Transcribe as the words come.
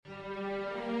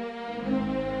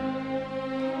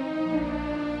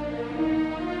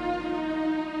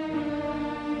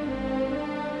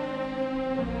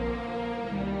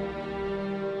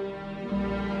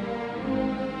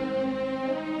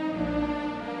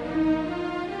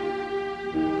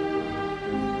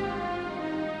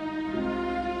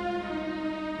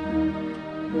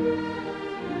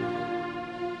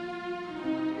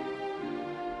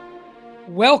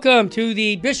Welcome to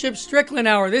the Bishop Strickland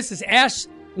Hour. This is Ash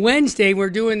Wednesday.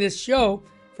 We're doing this show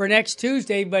for next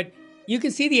Tuesday, but you can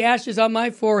see the ashes on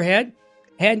my forehead.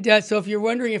 And so if you're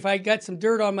wondering if I got some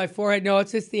dirt on my forehead, no,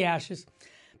 it's the ashes.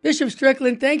 Bishop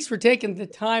Strickland, thanks for taking the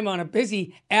time on a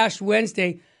busy Ash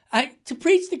Wednesday to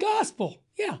preach the gospel.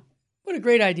 Yeah, what a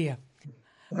great idea.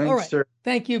 Thanks, all right. Sir.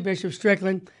 Thank you, Bishop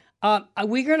Strickland.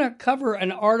 We're going to cover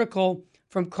an article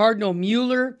from Cardinal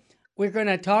Mueller. We're going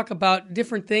to talk about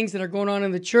different things that are going on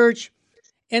in the church.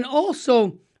 And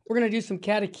also, we're going to do some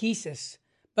catechesis.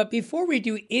 But before we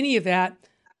do any of that,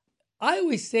 I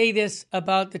always say this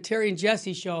about the Terry and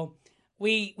Jesse show.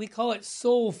 We call it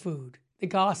soul food, the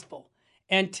gospel.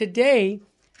 And today,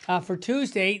 for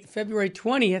Tuesday, February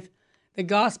 20th, the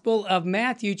Gospel of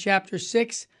Matthew, chapter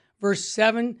 6, verse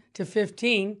 7 to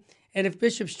 15. And if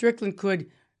Bishop Strickland could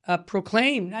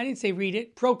proclaim, I didn't say read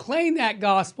it, proclaim that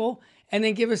gospel, and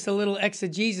then give us a little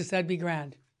exegesis, that'd be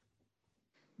grand.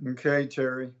 Okay,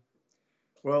 Terry.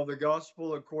 Well, the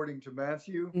gospel according to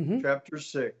Matthew, chapter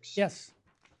 6. Yes.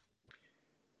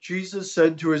 Jesus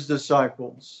said to his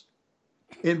disciples,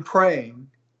 "In praying,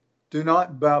 do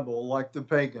not babble like the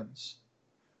pagans,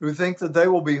 who think that they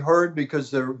will be heard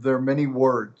because they're many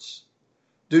words.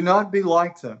 Do not be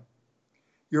like them.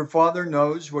 Your Father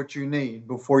knows what you need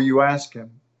before you ask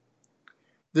him.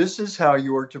 This is how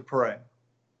you are to pray.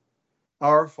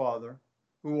 Our Father,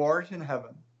 who art in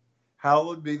heaven,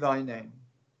 hallowed be thy name.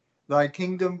 Thy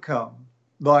kingdom come,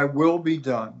 thy will be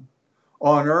done,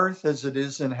 on earth as it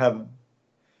is in heaven.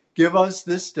 Give us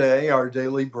this day our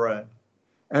daily bread,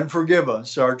 and forgive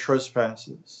us our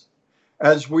trespasses,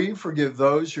 as we forgive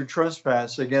those who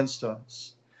trespass against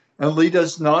us. And lead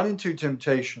us not into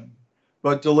temptation,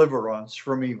 but deliver us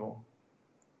from evil.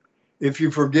 If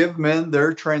you forgive men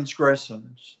their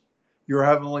transgressions, your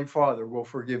heavenly Father will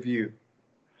forgive you.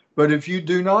 But if you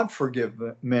do not forgive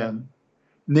men,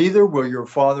 neither will your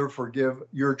Father forgive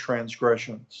your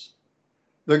transgressions."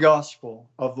 The gospel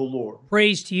of the Lord.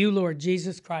 Praise to you, Lord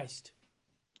Jesus Christ.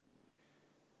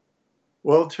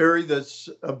 Well, Terry, that's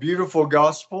a beautiful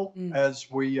gospel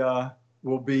as we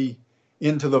will be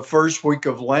into the first week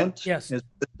of Lent. Yes. As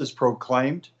this is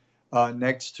proclaimed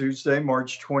next Tuesday,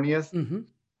 March 20th.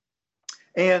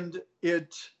 And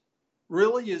it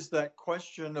really is that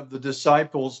question of the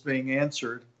disciples being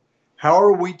answered. How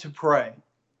are we to pray?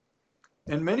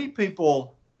 And many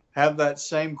people have that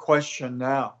same question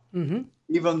now,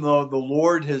 even though the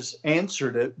Lord has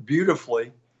answered it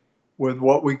beautifully with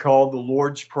what we call the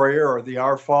Lord's Prayer or the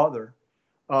Our Father.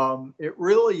 It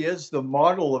really is the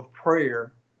model of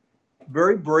prayer,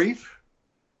 very brief,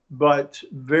 but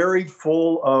very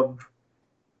full of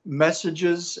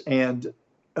messages and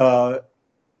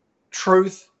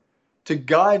truth to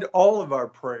guide all of our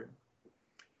prayer.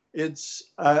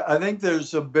 I think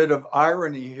there's a bit of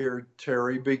irony here,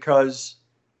 Terry, because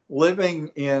living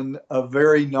in a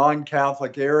very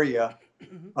non-Catholic area,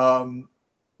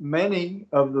 many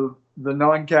of the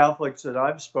non-Catholics that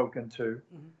I've spoken to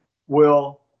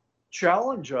will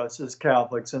challenge us as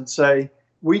Catholics and say,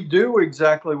 we do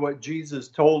exactly what Jesus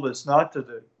told us not to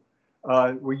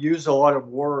do. We use a lot of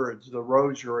words, the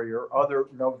rosary or other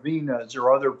novenas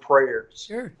or other prayers.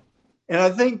 Sure. And I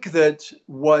think that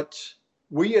what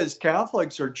we as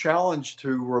Catholics are challenged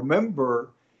to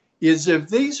remember is if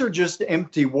these are just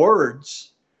empty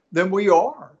words, then we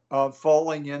are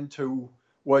falling into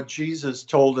what Jesus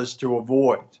told us to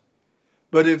avoid.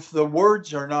 But if the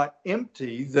words are not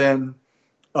empty, then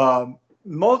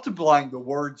multiplying the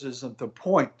words isn't the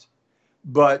point.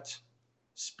 But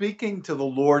speaking to the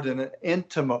Lord in an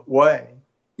intimate way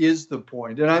is the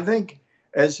point. And I think,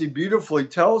 as he beautifully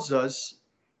tells us,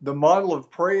 the model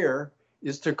of prayer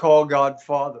is to call God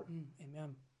Father.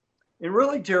 Amen. And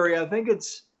really, Terry, I think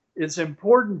it's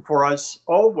important for us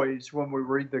always when we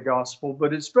read the gospel,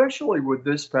 but especially with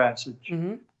this passage,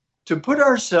 to put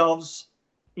ourselves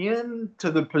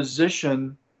into the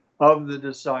position of the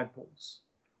disciples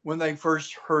when they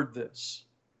first heard this.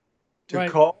 To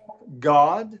call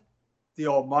God, the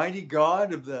Almighty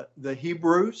God of the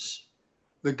Hebrews,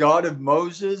 the God of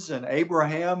Moses and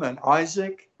Abraham and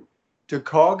Isaac, to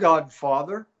call God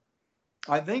Father.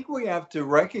 I think we have to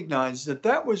recognize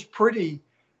that was probably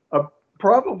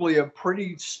a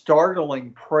pretty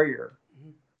startling prayer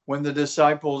when the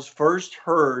disciples first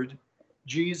heard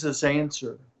Jesus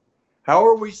answer. How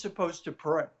are we supposed to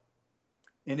pray?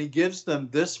 And he gives them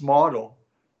this model,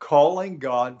 calling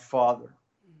God Father.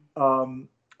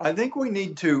 I think we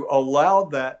need to allow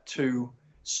that to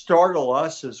startle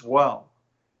us as well,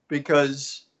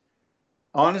 because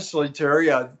honestly,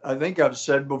 Terry, I think I've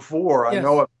said before, yes. I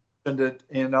know I've mentioned it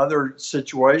in other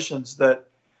situations, that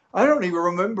I don't even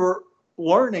remember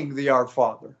learning the Our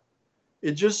Father.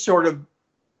 It just sort of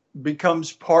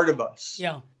becomes part of us.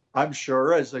 Yeah. I'm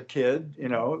sure as a kid,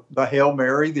 the Hail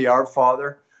Mary, the Our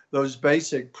Father, those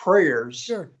basic prayers.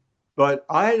 Sure. But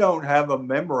I don't have a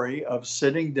memory of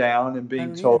sitting down and I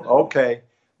being don't told, either. okay,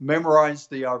 memorize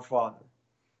the Our Father.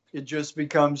 It just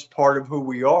becomes part of who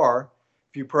we are.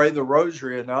 If you pray the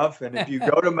rosary enough and if you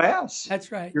go to Mass,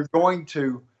 That's right. you're going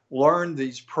to learn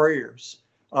these prayers.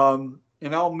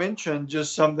 And I'll mention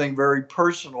just something very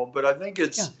personal, but I think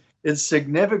it's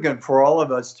significant for all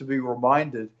of us to be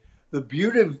reminded the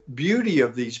beauty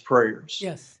of these prayers.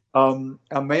 Yes.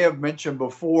 I may have mentioned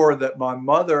before that my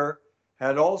mother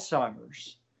had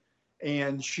Alzheimer's,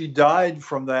 and she died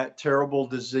from that terrible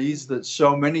disease that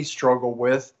so many struggle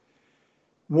with.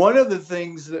 One of the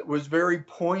things that was very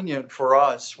poignant for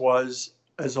us was,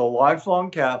 as a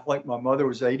lifelong Catholic, my mother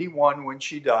was 81 when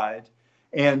she died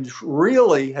and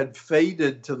really had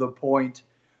faded to the point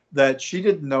that she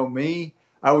didn't know me.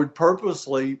 I would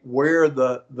purposely wear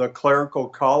the clerical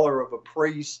collar of a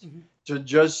priest to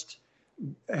just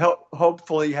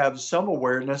hopefully have some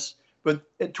awareness. But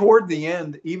toward the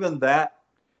end, even that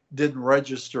didn't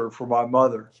register for my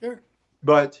mother. Sure.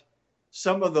 But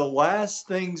some of the last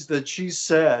things that she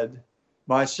said,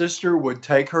 my sister would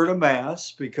take her to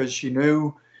Mass because she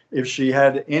knew if she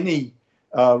had any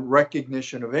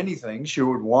recognition of anything, she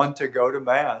would want to go to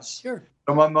Mass. Sure.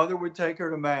 So my mother would take her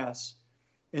to Mass,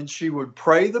 and she would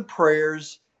pray the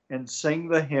prayers and sing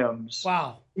the hymns.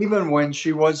 Wow. Even when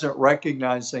she wasn't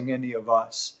recognizing any of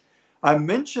us. I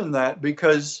mention that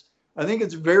because I think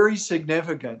it's very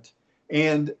significant.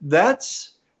 And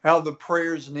that's how the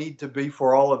prayers need to be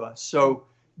for all of us. So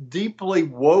deeply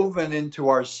woven into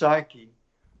our psyche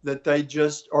that they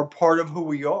just are part of who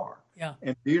we are. Yeah.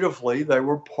 And beautifully, they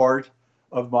were part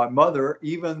of my mother,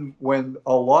 even when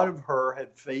a lot of her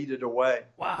had faded away.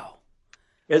 Wow.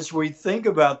 As we think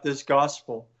about this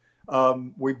gospel,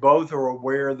 we both are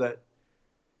aware that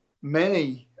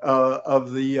many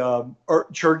of the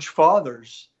church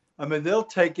fathers, I mean, they'll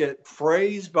take it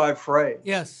phrase by phrase.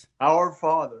 Yes. Our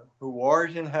Father, who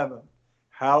art in heaven,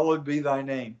 hallowed be thy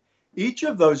name. Each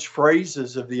of those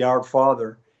phrases of the Our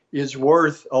Father is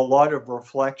worth a lot of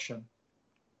reflection.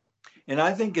 And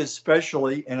I think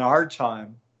especially in our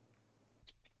time,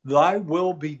 thy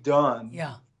will be done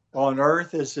on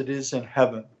earth as it is in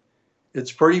heaven.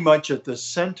 It's pretty much at the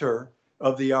center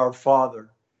of the Our Father.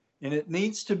 And it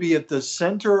needs to be at the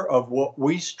center of what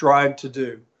we strive to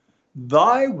do.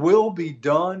 Thy will be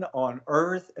done on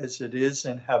earth as it is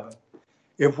in heaven.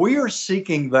 If we are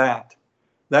seeking that,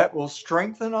 that will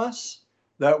strengthen us,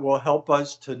 that will help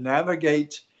us to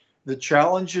navigate the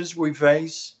challenges we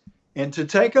face and to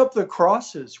take up the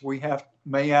crosses we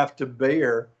may have to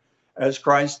bear as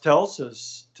Christ tells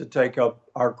us to take up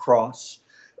our cross.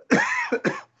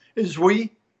 As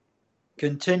we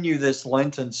continue this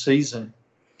Lenten season,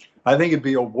 I think it'd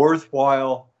be a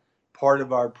worthwhile part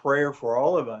of our prayer for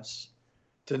all of us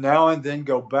to now and then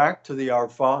go back to the Our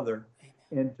Father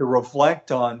and to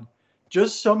reflect on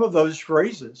just some of those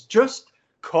phrases, just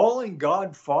calling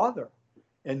God Father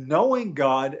and knowing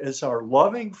God as our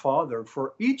loving Father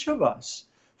for each of us,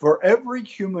 for every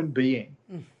human being.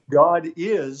 God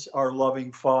is our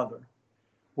loving Father.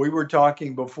 We were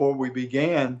talking before we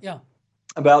began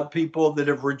about people that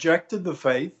have rejected the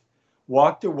faith,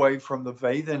 walked away from the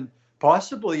faith, and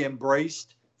possibly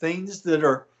embraced things that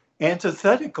are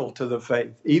antithetical to the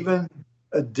faith, even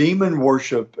demon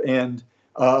worship and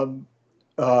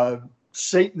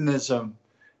Satanism,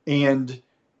 and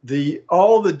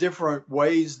all the different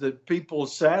ways that people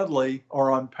sadly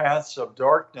are on paths of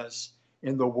darkness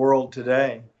in the world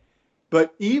today.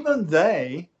 But even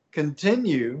they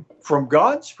continue, from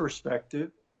God's perspective,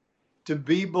 to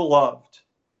be beloved.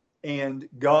 And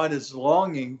God is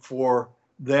longing for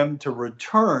them to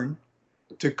return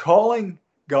to calling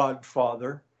God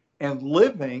Father and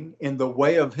living in the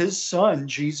way of his Son,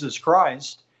 Jesus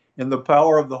Christ, in the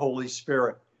power of the Holy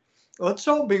Spirit. Let's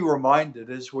all be reminded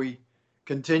as we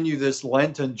continue this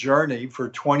Lenten journey for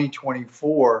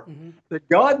 2024 that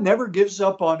God never gives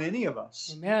up on any of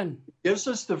us. Amen. He gives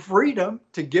us the freedom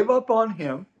to give up on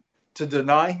him, to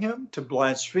deny him, to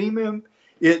blaspheme him.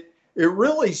 It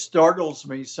really startles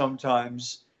me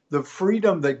sometimes, the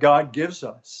freedom that God gives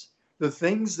us, the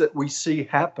things that we see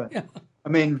happen. Yeah. I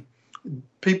mean,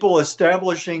 people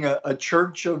establishing a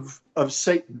church of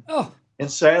Satan. Oh. And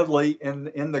sadly,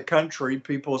 in the country,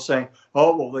 people saying,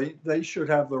 oh, well, they should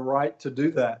have the right to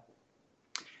do that.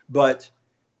 But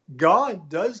God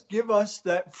does give us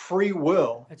that free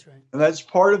will. That's right. And that's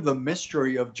part of the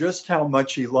mystery of just how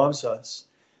much he loves us.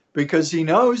 Because he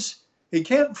knows he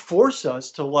can't force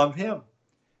us to love him.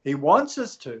 He wants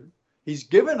us to, He's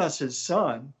given us his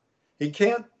son. He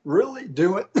can't really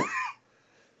do it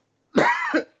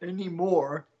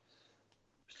anymore.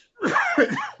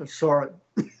 Sorry.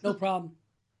 No problem.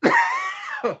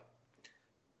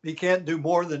 He can't do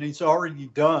more than he's already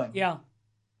done. Yeah.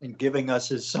 In giving us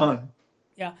his son.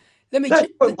 Yeah.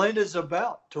 That's what Lent is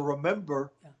about, to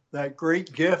remember that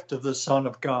great gift of the Son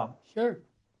of God. Sure.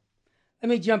 Let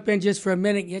me jump in just for a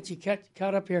minute, get you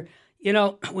caught up here. You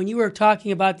know, when you were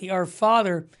talking about the Our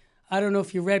Father, I don't know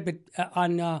if you read, but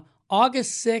on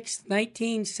August 6th,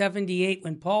 1978,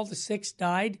 when Paul VI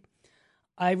died,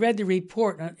 I read the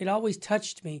report. It always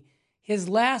touched me. His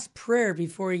last prayer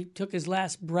before he took his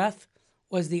last breath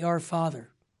was the Our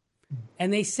Father.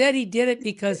 And they said he did it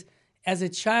because as a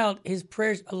child, his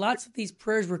prayers, lots of these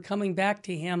prayers were coming back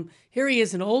to him. Here he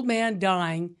is, an old man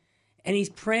dying, and he's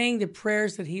praying the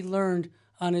prayers that he learned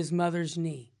on his mother's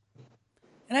knee.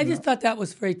 And I just thought that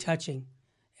was very touching.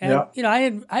 And, you know, I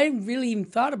hadn't really even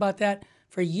thought about that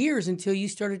for years until you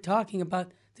started talking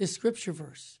about this scripture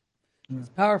verse. It's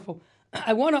powerful.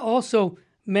 I want to also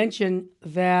mention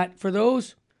that for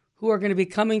those who are going to be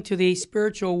coming to the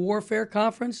Spiritual Warfare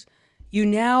Conference, you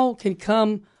now can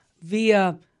come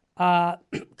via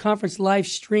conference live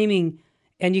streaming,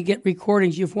 and you get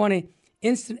recordings. If you want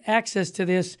instant access to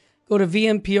this, go to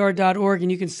vmpr.org,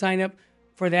 and you can sign up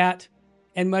for that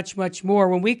and much, much more.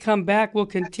 When we come back, we'll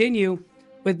continue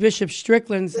with Bishop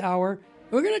Strickland's hour.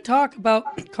 We're going to talk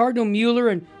about Cardinal Mueller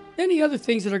and many other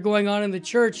things that are going on in the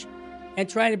church and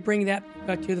try to bring that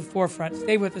to the forefront.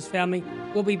 Stay with us, family.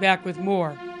 We'll be back with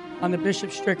more on the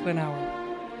Bishop Strickland Hour.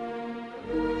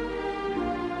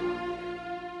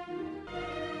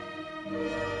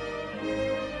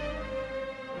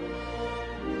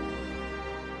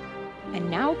 And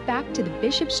now back to the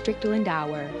Bishop Strickland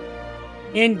Hour.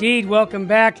 Indeed, welcome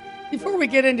back. Before we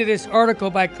get into this article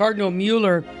by Cardinal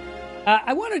Mueller,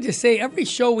 I wanted to say every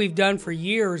show we've done for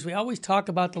years, we always talk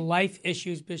about the life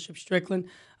issues, Bishop Strickland,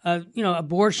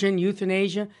 abortion,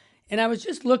 euthanasia. And I was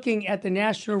just looking at the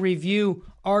National Review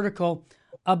article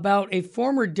about a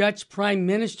former Dutch prime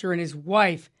minister and his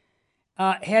wife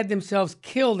had themselves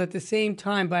killed at the same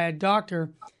time by a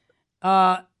doctor.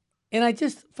 And I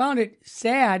just found it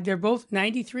sad. They're both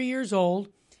 93 years old,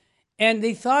 and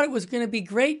they thought it was going to be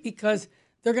great because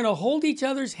they're going to hold each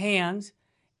other's hands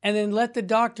and then let the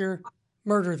doctor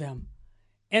murder them.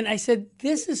 And I said,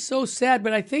 this is so sad,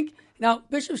 but I think, now,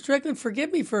 Bishop Strickland,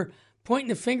 forgive me for pointing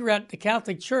the finger at the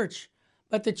Catholic Church,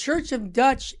 but the Church of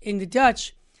Dutch,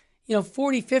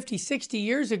 40, 50, 60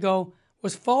 years ago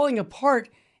was falling apart.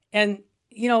 And,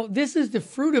 this is the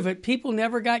fruit of it. People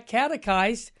never got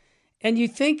catechized. And you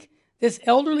think this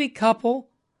elderly couple,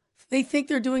 they think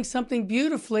they're doing something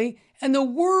beautifully. And the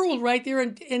world right there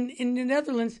in the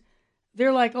Netherlands,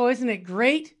 they're like, oh, isn't it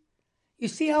great? You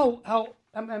see how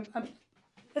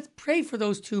let's pray for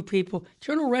those two people.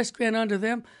 Eternal rest grant unto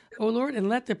them, O Lord, and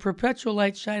let the perpetual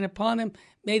light shine upon them.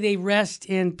 May they rest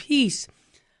in peace.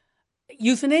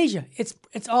 Euthanasia,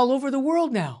 it's all over the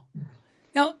world now.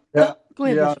 Now, go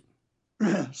ahead,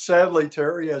 Bishop. Sadly,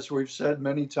 Terry, as we've said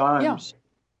many times,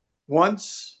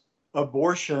 once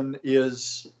abortion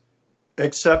is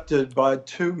accepted by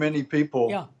too many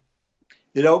people,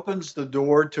 it opens the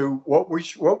door to what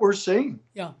we're seeing.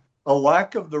 A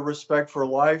lack of the respect for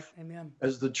life. Amen.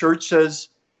 As the church says,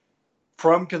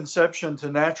 from conception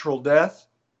to natural death.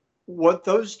 What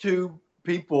those two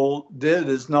people did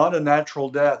is not a natural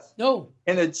death. No.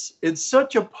 And it's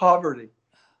such a poverty,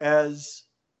 as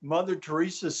Mother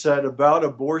Teresa said about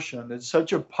abortion. It's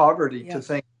such a poverty to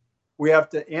think we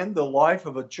have to end the life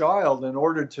of a child in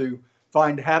order to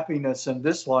find happiness in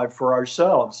this life for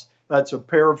ourselves. That's a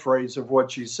paraphrase of what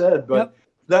she said, but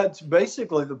that's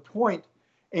basically the point.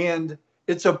 And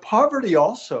it's a poverty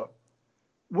also.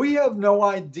 We have no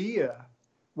idea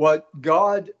what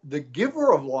God, the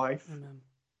giver of life,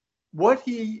 what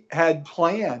he had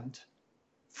planned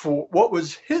for, what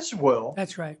was his will.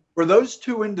 That's right. For those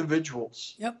two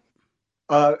individuals.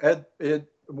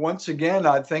 Once again,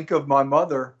 I think of my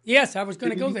mother. Yes, I was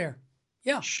going to go there.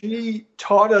 She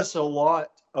taught us a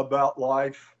lot about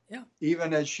life,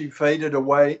 even as she faded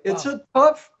away. It's a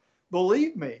tough,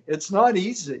 believe me, it's not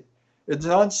easy. It's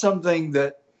not something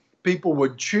that people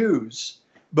would choose.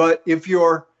 But if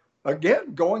you're,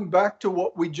 again, going back to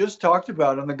what we just talked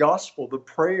about in the gospel, the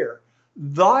prayer,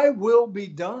 thy will be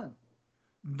done.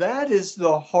 That is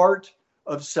the heart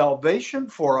of salvation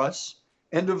for us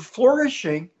and of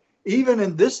flourishing even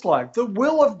in this life, the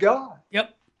will of God.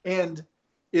 And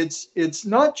it's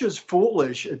not just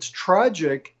foolish, it's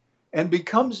tragic and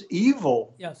becomes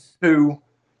evil to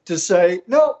say,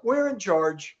 no, we're in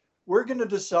charge. We're going to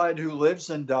decide who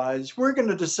lives and dies. We're going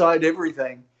to decide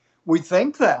everything. we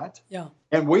think that. Yeah.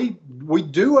 And we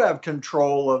do have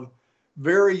control of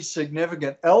very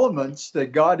significant elements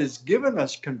that God has given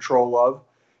us control of,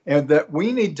 and that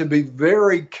we need to be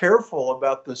very careful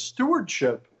about the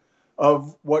stewardship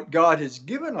of what God has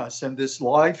given us in this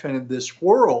life and in this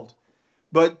world.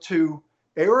 But to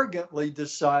arrogantly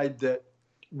decide that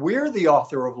we're the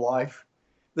author of life,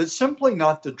 that's simply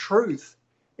not the truth.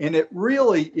 And it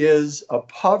really is a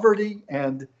poverty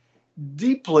and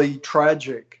deeply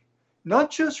tragic, not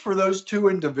just for those two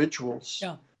individuals,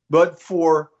 Yeah. but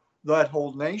for that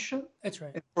whole nation. That's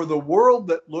right. And for the world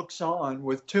that looks on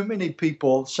with too many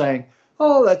people saying,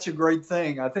 oh, that's a great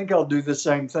thing. I think I'll do the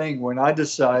same thing when I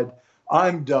decide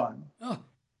I'm done. Oh.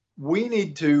 We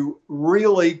need to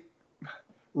really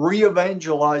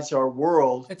re-evangelize our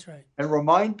world. That's right. And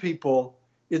remind people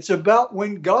it's about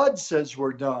when God says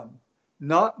we're done,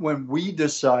 not when we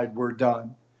decide we're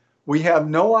done. We have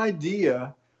no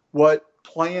idea what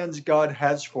plans God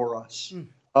has for us.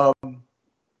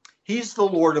 He's the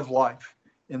Lord of life.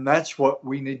 And that's what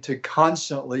we need to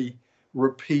constantly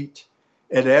repeat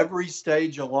at every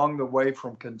stage along the way,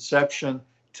 from conception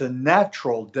to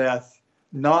natural death,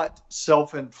 not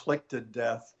self-inflicted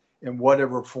death in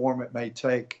whatever form it may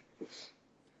take.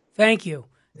 Thank you.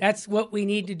 That's what we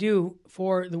need to do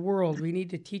for the world. We need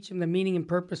to teach them the meaning and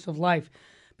purpose of life.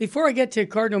 Before I get to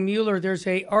Cardinal Mueller, there's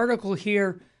an article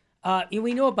here.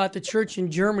 We know about the church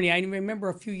in Germany. I remember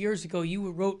a few years ago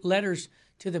you wrote letters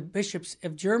to the bishops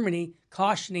of Germany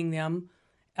cautioning them.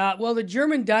 Well, the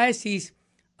German diocese,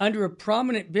 under a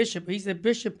prominent bishop, he's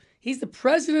the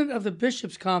president of the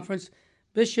Bishops' Conference,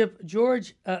 Bishop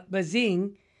George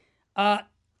Bazing. Are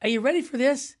you ready for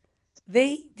this?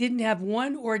 They didn't have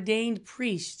one ordained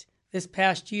priest this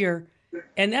past year,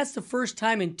 and that's the first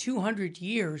time in 200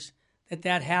 years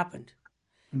that happened.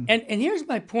 And here's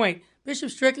my point. Bishop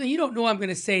Strickland, you don't know I'm going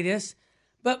to say this,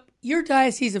 but your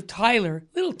Diocese of Tyler,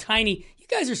 little tiny, you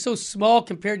guys are so small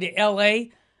compared to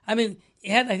L.A. I mean,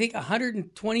 you had, I think,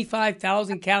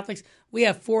 125,000 Catholics. We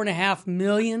have 4.5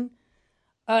 million.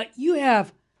 You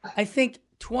have, I think,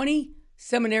 20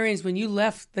 seminarians when you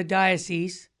left the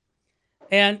diocese.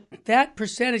 And that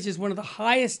percentage is one of the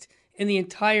highest in the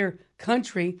entire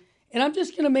country. And I'm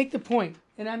just going to make the point,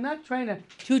 and I'm not trying to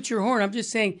toot your horn. I'm just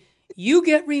saying you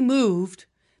get removed,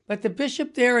 but the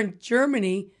bishop there in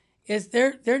Germany is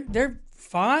they're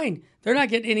fine. They're not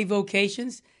getting any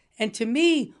vocations. And to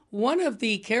me, one of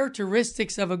the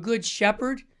characteristics of a good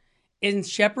shepherd in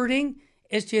shepherding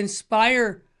is to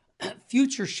inspire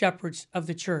future shepherds of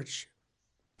the church,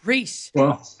 priests.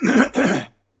 Well,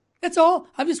 that's all.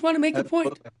 I just want to make the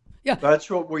point. Yeah, that's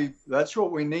what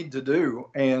we need to do.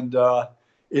 And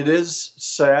it is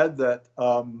sad that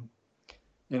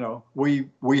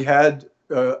we had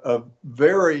a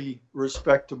very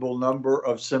respectable number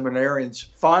of seminarians,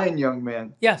 fine young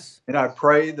men. Yes. And I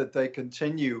pray that they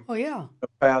continue the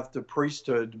path to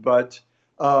priesthood. But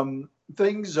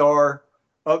things are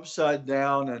upside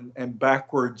down and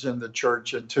backwards in the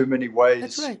church in too many ways.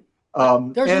 That's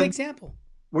right. There's an example.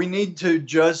 We need to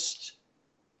just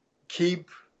keep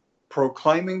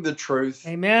proclaiming the truth.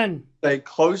 Amen. Stay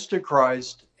close to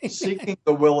Christ, seeking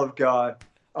the will of God.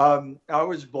 I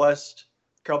was blessed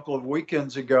a couple of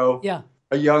weekends ago. Yeah.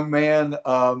 A young man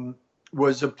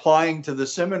was applying to the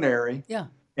seminary. Yeah.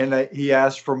 And he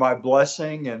asked for my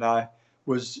blessing, and I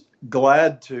was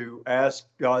glad to ask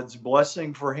God's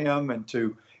blessing for him and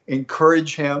to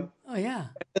encourage him. Oh, yeah.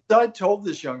 As I told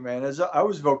this young man, as I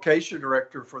was vocation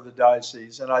director for the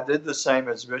diocese, and I did the same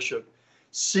as bishop,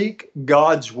 seek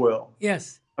God's will.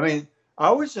 Yes. I mean,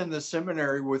 I was in the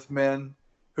seminary with men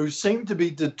who seemed to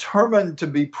be determined to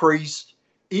be priests,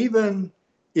 even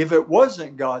if it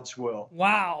wasn't God's will.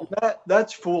 Wow.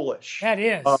 That's foolish. That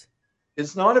is.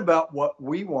 It's not about what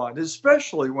we want,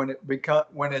 especially when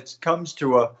it comes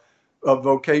to a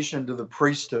vocation to the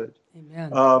priesthood.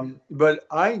 Amen. But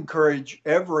I encourage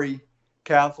every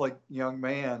Catholic young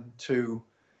man to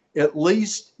at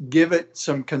least give it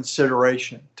some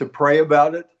consideration, to pray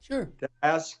about it, sure, to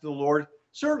ask the Lord.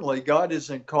 Certainly, God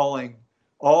isn't calling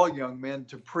all young men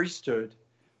to priesthood,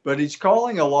 but he's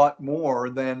calling a lot more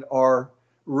than are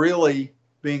really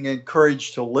being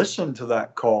encouraged to listen to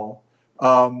that call.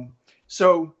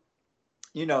 So,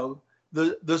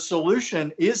 the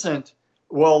solution isn't,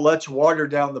 well, let's water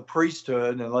down the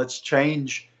priesthood and let's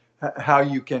change how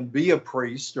you can be a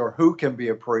priest or who can be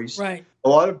a priest. Right. A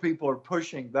lot of people are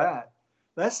pushing that.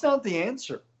 That's not the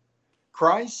answer.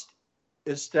 Christ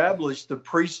established the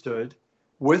priesthood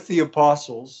with the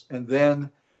apostles and then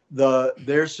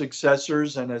their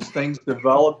successors, and as things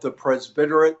developed, the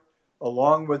presbyterate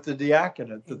along with the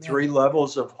diaconate, the three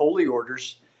levels of holy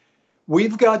orders.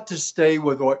 We've got to stay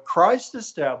with what Christ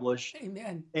established.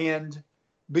 Amen. And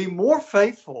be more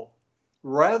faithful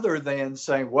rather than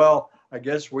saying, well, I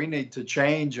guess we need to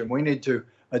change and we need to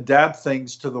adapt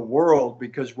things to the world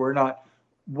because we're not.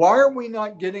 Why are we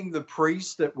not getting the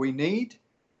priests that we need?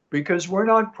 Because we're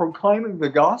not proclaiming the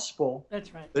gospel.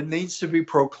 That's right. That needs to be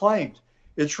proclaimed.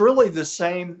 It's really the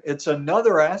same. It's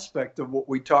another aspect of what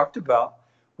we talked about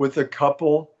with the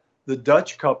couple, the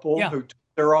Dutch couple who took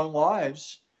their own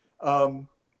lives.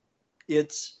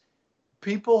 It's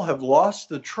people have lost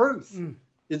the truth.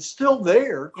 It's still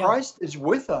there. Christ is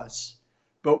with us,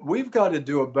 but we've got to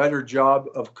do a better job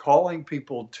of calling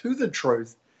people to the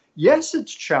truth. Yes,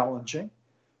 it's challenging,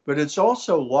 but it's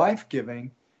also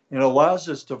life-giving and allows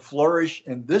us to flourish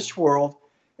in this world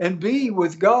and be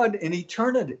with God in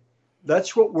eternity.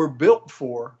 That's what we're built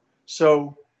for.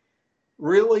 So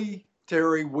really,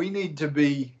 Terry, we need to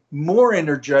be more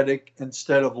energetic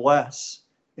instead of less,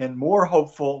 and more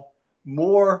hopeful,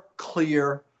 more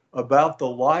clear about the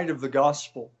light of the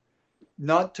gospel,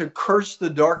 not to curse the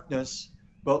darkness,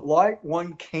 but light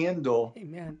one candle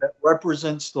Amen. that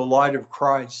represents the light of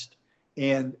Christ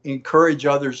and encourage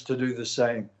others to do the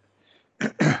same.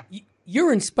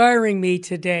 You're inspiring me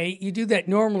today. You do that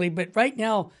normally, but right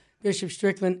now, Bishop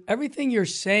Strickland, everything you're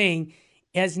saying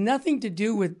has nothing to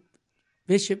do with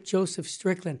Bishop Joseph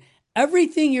Strickland.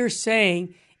 Everything you're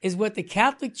saying is what the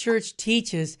Catholic Church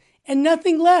teaches and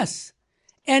nothing less.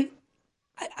 And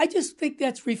I just think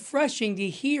that's refreshing to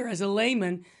hear as a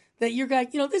layman that you're going,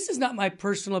 this is not my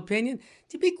personal opinion.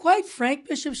 To be quite frank,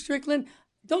 Bishop Strickland,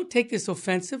 don't take this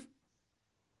offensive.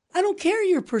 I don't care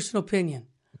your personal opinion.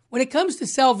 When it comes to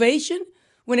salvation,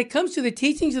 when it comes to the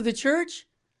teachings of the church,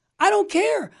 I don't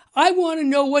care. I want to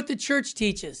know what the church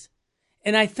teaches.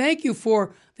 And I thank you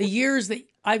for the years that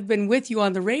I've been with you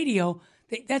on the radio.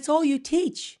 That's all you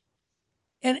teach.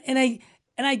 And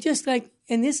I just like,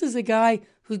 and this is a guy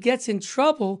who gets in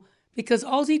trouble because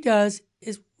all he does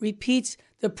is repeats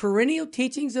the perennial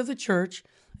teachings of the church.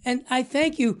 And I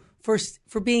thank you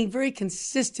for being very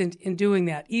consistent in doing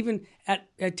that, even at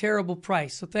a terrible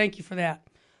price. So thank you for that.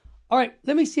 All right,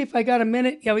 let me see if I got a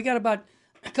minute. Yeah, we got about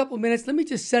a couple minutes. Let me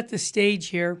just set the stage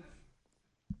here.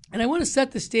 And I want to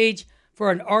set the stage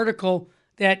for an article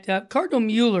that Cardinal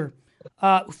Mueller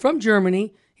from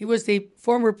Germany, he was the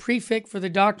former prefect for the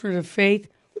Doctrine of Faith.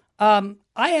 I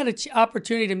had an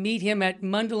opportunity to meet him at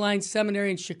Mundelein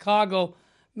Seminary in Chicago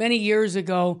many years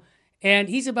ago, and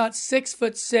he's about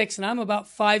 6'6", and I'm about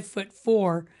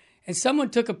 5'4", and someone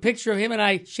took a picture of him and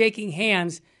I shaking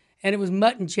hands, and it was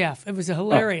Mutt and Jeff. It was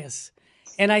hilarious.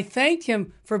 And I thanked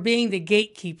him for being the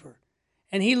gatekeeper.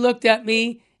 And he looked at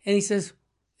me and he says,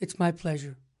 "It's my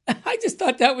pleasure." I just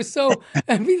thought that was so,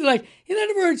 I mean, like, in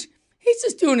other words, he's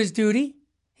just doing his duty.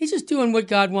 He's just doing what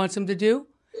God wants him to do.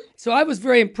 So I was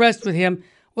very impressed with him.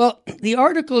 Well, the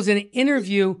article is an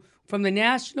interview from the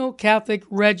National Catholic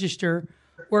Register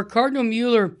where Cardinal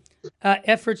Mueller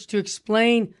efforts to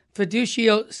explain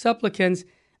fiducial supplicans.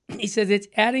 He says it's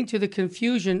adding to the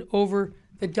confusion over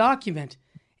the document.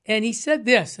 And he said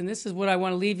this, and this is what I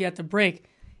want to leave you at the break. It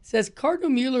says, Cardinal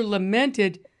Mueller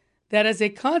lamented that as a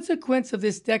consequence of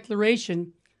this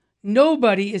declaration,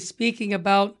 nobody is speaking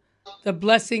about the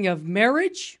blessing of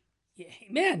marriage,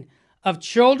 amen, of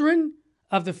children,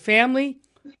 of the family,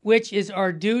 which is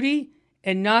our duty,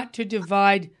 and not to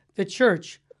divide the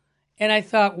church. And I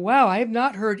thought, wow, I have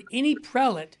not heard any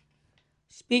prelate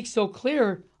speak so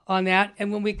clear on that.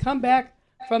 And when we come back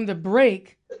from the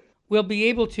break, we'll be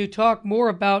able to talk more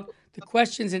about the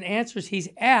questions and answers he's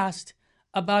asked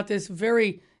about this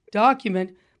very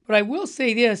document. But I will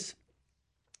say this,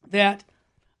 that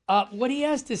what he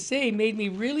has to say made me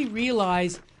really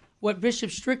realize what Bishop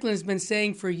Strickland has been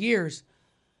saying for years.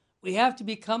 We have to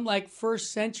become like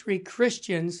first century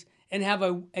Christians and have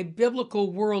a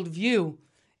biblical worldview.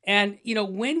 And,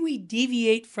 when we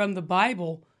deviate from the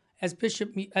Bible, as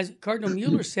Cardinal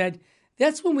Mueller said,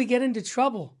 that's when we get into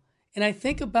trouble. And I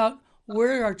think about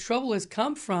where our trouble has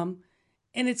come from,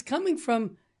 and it's coming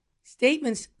from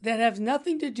statements that have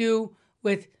nothing to do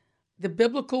with the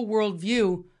biblical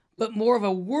worldview, but more of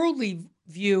a worldly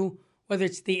view, whether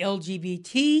it's the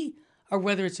LGBT or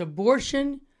whether it's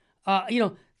abortion.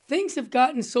 Things have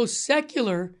gotten so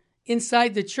secular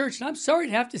inside the church. And I'm sorry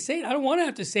to have to say it. I don't want to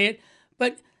have to say it.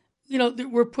 But,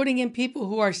 we're putting in people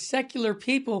who are secular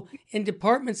people in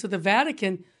departments of the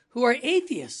Vatican who are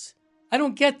atheists. I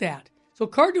don't get that. So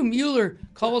Cardinal Mueller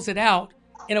calls it out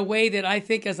in a way that I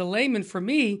think as a layman, for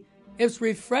me, it's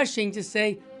refreshing to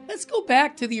say, let's go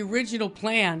back to the original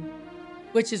plan,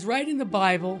 which is right in the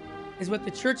Bible, is what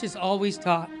the church has always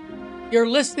taught. You're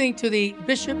listening to the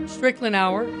Bishop Strickland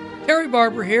Hour. Terry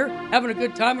Barber here, having a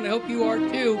good time, and I hope you are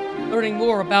too, learning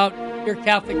more about your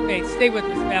Catholic faith. Stay with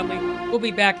us, family. We'll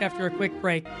be back after a quick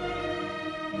break.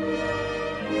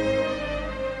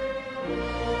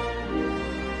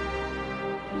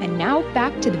 And now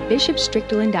back to the Bishop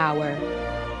Strickland Hour.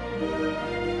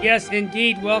 Yes,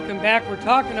 indeed. Welcome back. We're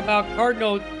talking about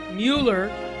Cardinal Mueller,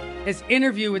 his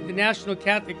interview with the National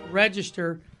Catholic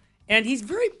Register, and he's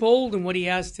very bold in what he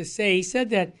has to say. He said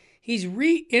that he's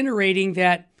reiterating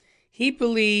that he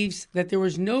believes that there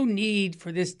was no need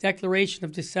for this declaration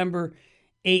of December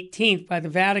 18th by the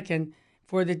Vatican,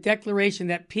 for the declaration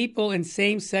that people in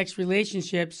same-sex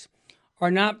relationships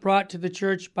are not brought to the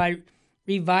church by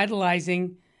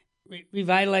revitalizing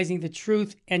the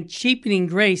truth and cheapening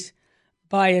grace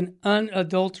by an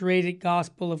unadulterated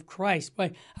gospel of Christ.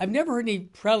 But I've never heard any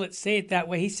prelate say it that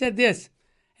way. He said this,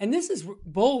 and this is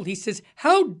bold. He says,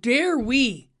 "How dare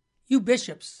we, you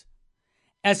bishops,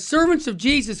 as servants of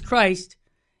Jesus Christ,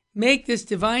 make this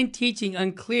divine teaching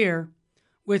unclear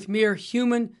with mere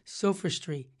human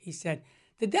sophistry," he said.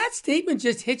 Did that statement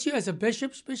just hit you as a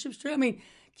bishop? I mean,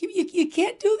 you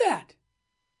can't do that.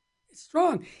 It's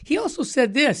strong. He also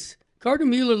said this. Cardinal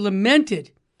Mueller lamented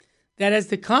that as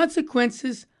the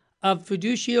consequences of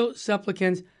fiducial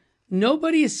supplicans,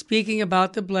 nobody is speaking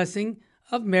about the blessing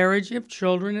of marriage, of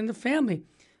children, and the family,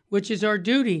 which is our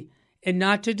duty, and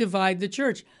not to divide the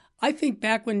church. I think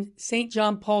back when St.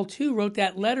 John Paul II wrote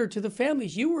that letter to the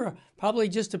families. You were probably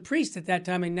just a priest at that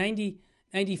time in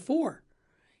 1994.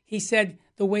 He said,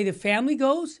 the way the family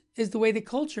goes is the way the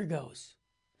culture goes.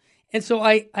 And so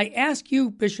I ask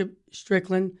you, Bishop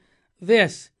Strickland,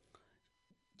 this.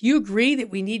 Do you agree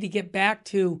that we need to get back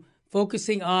to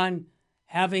focusing on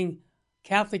having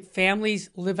Catholic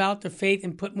families live out their faith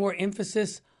and put more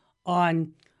emphasis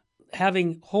on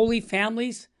having holy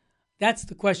families? That's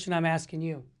the question I'm asking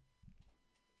you.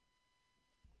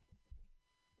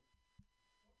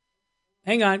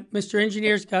 Hang on, Mr.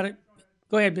 Engineer's got it.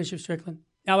 Go ahead, Bishop Strickland.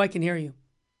 Now I can hear you.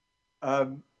 I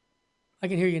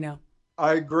can hear you now.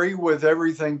 I agree with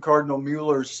everything Cardinal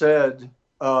Mueller said,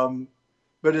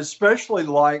 but especially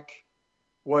like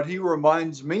what he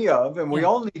reminds me of, and we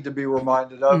all need to be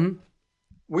reminded of. Mm-hmm.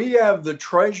 We have the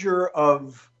treasure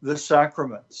of the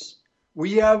sacraments.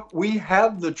 We have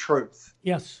the truth.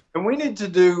 Yes. And we need to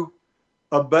do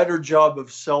a better job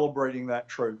of celebrating that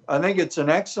truth. I think it's an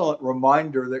excellent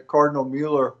reminder that Cardinal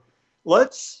Mueller,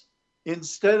 let's,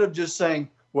 instead of just saying,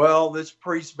 well, this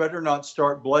priest better not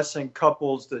start blessing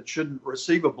couples that shouldn't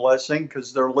receive a blessing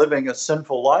because they're living a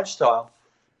sinful lifestyle,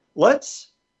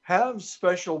 let's have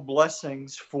special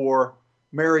blessings for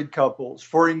married couples,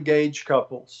 for engaged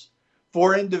couples,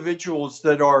 for individuals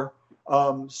that are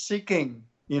seeking,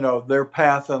 their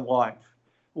path in life.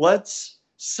 Let's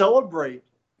celebrate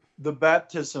the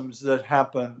baptisms that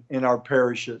happen in our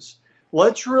parishes.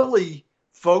 Let's really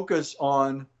focus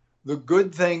on the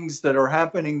good things that are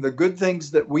happening, the good things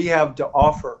that we have to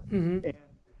offer. Mm-hmm.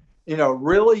 And,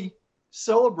 really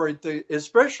celebrate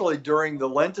especially during the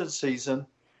Lenten season,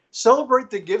 celebrate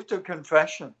the gift of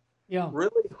confession. Yeah.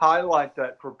 Really highlight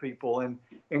that for people and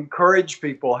encourage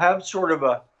people. Have sort of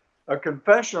a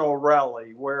confessional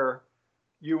rally where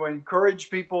you encourage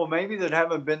people maybe that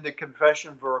haven't been to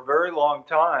confession for a very long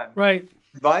time. Right.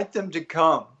 Invite them to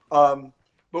come.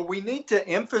 But we need to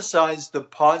emphasize the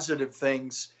positive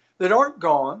things that aren't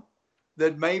gone,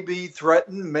 that may be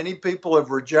threatened. Many people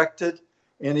have rejected,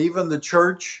 and even the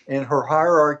church and her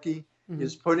hierarchy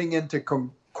is putting into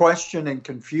question and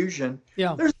confusion.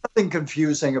 Yeah. There's nothing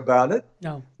confusing about it.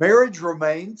 No. Marriage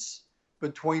remains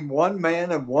between one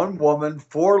man and one woman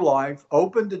for life,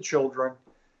 open to children.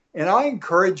 And I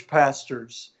encourage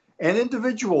pastors and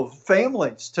individual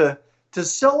families to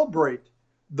celebrate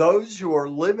those who are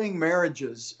living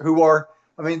marriages,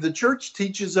 the church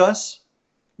teaches us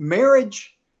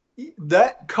marriage,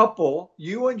 that couple,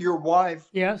 you and your wife,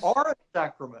 yes, are a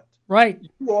sacrament. Right.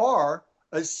 You are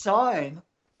a sign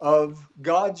of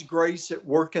God's grace at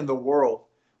work in the world.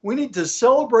 We need to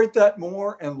celebrate that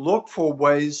more and look for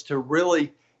ways to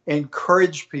really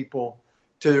encourage people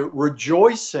to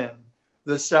rejoice in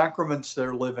the sacraments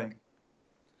they're living.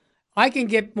 I can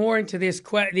get more into this,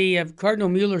 Cardinal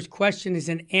Mueller's questions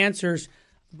and answers,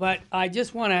 but I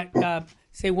just want to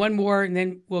say one more, and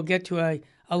then we'll get to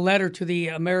a letter to the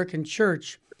American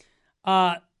Church.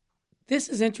 This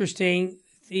is interesting.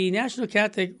 The National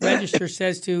Catholic Register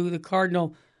says to the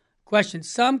Cardinal, question,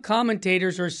 some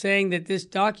commentators are saying that this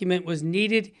document was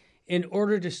needed in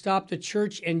order to stop the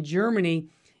Church in Germany,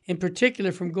 in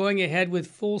particular, from going ahead with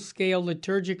full-scale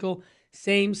liturgical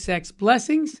same-sex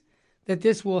blessings, that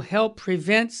this will help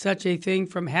prevent such a thing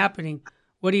from happening.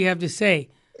 What do you have to say?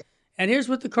 And here's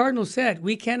what the cardinal said.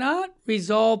 We cannot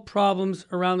resolve problems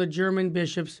around the German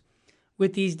bishops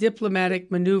with these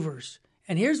diplomatic maneuvers.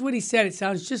 And here's what he said. It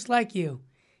sounds just like you.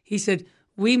 He said,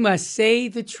 we must say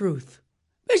the truth.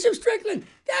 Bishop Strickland,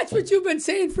 that's what you've been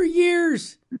saying for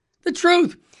years. The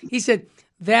truth. He said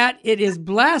that it is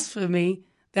blasphemy,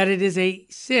 that it is a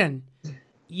sin.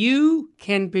 You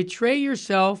can betray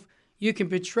yourself, you can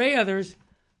betray others,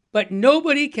 but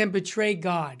nobody can betray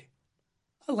God.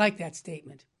 I like that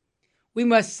statement. We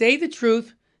must say the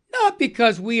truth, not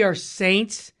because we are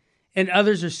saints and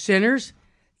others are sinners.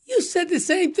 You said the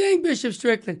same thing, Bishop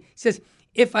Strickland. He says,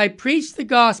 if I preach the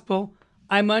gospel,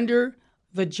 I'm under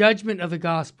the judgment of the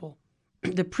gospel.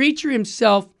 The preacher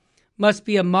himself must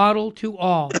be a model to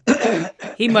all.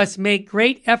 He must make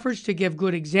great efforts to give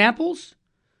good examples,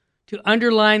 to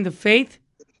underline the faith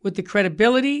with the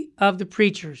credibility of the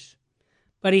preachers.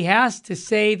 But he has to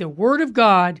say the word of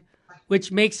God,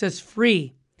 which makes us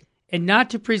free, and not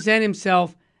to present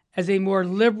himself as a more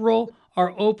liberal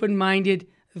or open-minded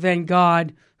than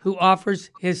God, who offers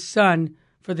his Son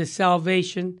for the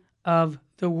salvation of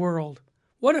the world.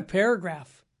 What a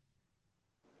paragraph.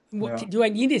 Yeah. Do I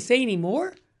need to say any more?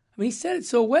 I mean, he said it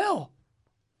so well.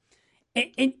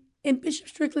 And Bishop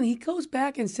Strickland, he goes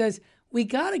back and says, we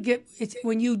got to get, it's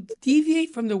when you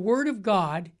deviate from the word of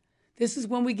God, this is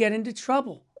when we get into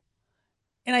trouble.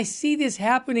 And I see this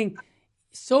happening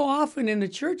so often in the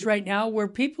church right now, where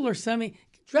people are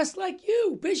dressed like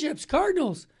you, bishops,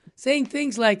 cardinals, saying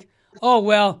things like, oh,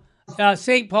 well,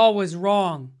 St. Paul was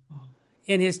wrong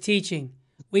in his teaching.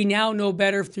 We now know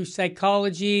better through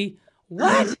psychology.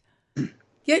 What?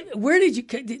 Where did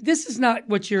you? This is not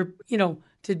what you're,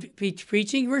 to be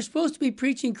preaching. We're supposed to be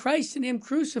preaching Christ and him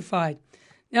crucified.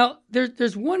 Now,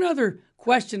 there's one other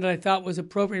question that I thought was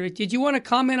appropriate. Did you want to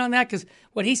comment on that? Because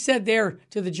what he said there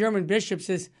to the German bishops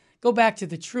is, go back to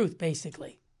the truth,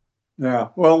 basically. Yeah.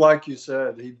 Well, like you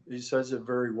said, he says it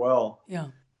very well. Yeah.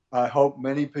 I hope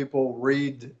many people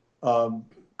read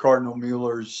Cardinal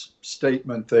Mueller's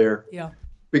statement there. Yeah.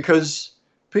 Because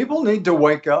people need to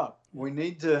wake up. We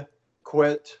need to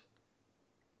quit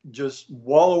just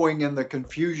wallowing in the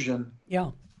confusion.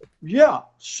 Yeah. Yeah,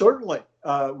 certainly.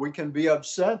 We can be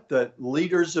upset that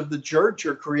leaders of the church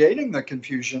are creating the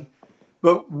confusion.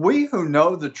 But we who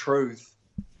know the truth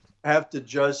have to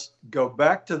just go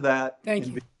back to that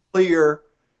and be clear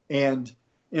and,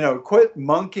 quit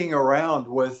monkeying around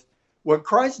with what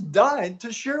Christ died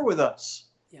to share with us.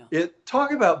 Yeah.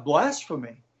 Talk about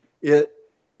blasphemy. It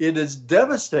is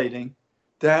devastating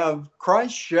to have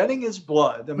Christ shedding his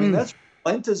blood. I mean, that's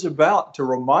what Lent is about, to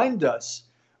remind us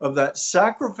of that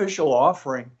sacrificial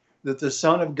offering that the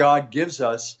Son of God gives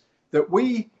us, that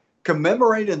we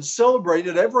commemorate and celebrate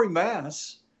at every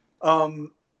Mass,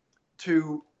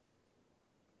 to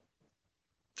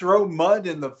throw mud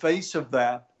in the face of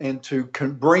that and to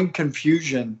bring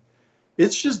confusion.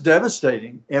 It's just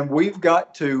devastating. And we've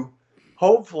got to,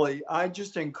 hopefully, I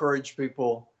just encourage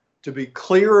people to be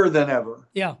clearer than ever.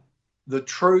 Yeah. The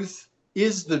truth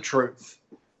is the truth.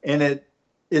 And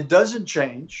it doesn't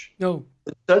change. No.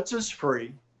 It sets us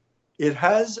free. It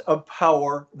has a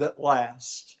power that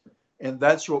lasts. And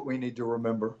that's what we need to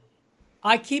remember.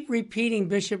 I keep repeating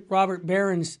Bishop Robert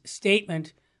Barron's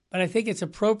statement, but I think it's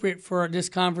appropriate for this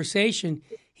conversation.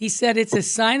 He said it's a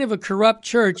sign of a corrupt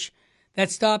church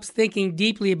that stops thinking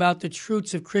deeply about the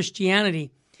truths of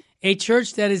Christianity. A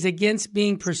church that is against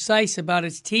being precise about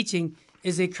its teaching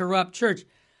is a corrupt church.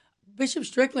 Bishop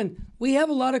Strickland, we have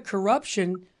a lot of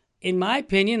corruption, in my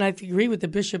opinion. I agree with the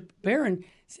Bishop Barron,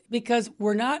 because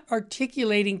we're not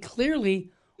articulating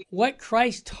clearly what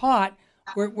Christ taught.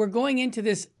 We're going into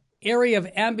this area of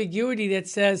ambiguity that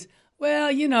says, well,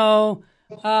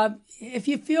 if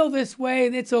you feel this way,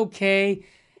 it's okay.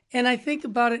 And I think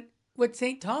about it, what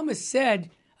St. Thomas said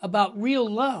about real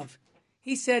love.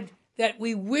 He said that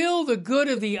we will the good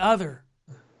of the other.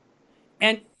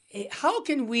 And how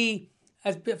can we,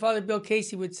 as Father Bill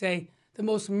Casey would say, the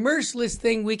most merciless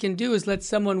thing we can do is let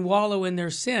someone wallow in their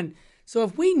sin. So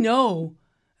if we know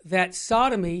that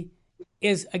sodomy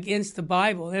is against the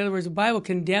Bible, in other words, the Bible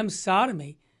condemns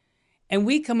sodomy, and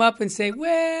we come up and say,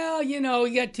 well, you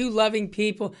got two loving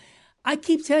people. I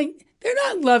keep saying, they're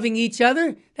not loving each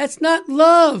other. That's not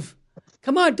love.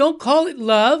 Come on, don't call it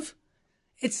love.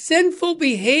 It's sinful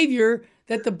behavior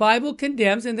that the Bible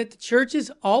condemns and that the church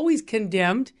has always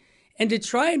condemned. And to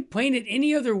try and paint it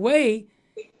any other way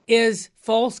is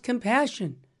false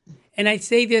compassion. And I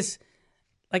say this,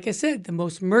 like I said, the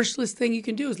most merciless thing you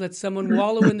can do is let someone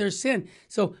wallow in their sin.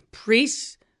 So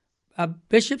priests,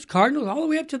 bishops, cardinals, all the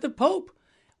way up to the Pope,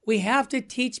 we have to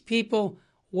teach people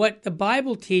what the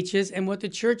Bible teaches and what the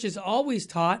church has always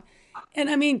taught. And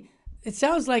I mean, it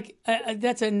sounds like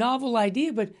that's a novel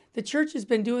idea, but the church has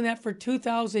been doing that for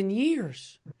 2,000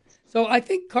 years. So I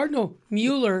think Cardinal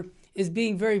Mueller is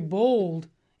being very bold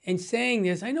in saying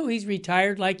this. I know he's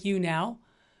retired like you now,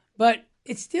 but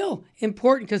it's still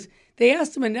important because they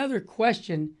asked him another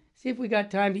question. See if we got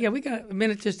time. Yeah, we got a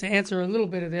minute just to answer a little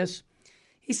bit of this.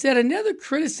 He said, another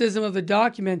criticism of the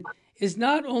document is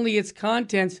not only its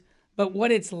contents, but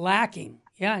what it's lacking.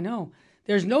 Yeah, I know.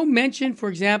 There's no mention, for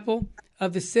example,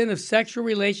 of the sin of sexual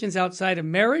relations outside of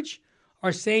marriage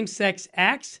or same-sex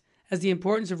acts, as the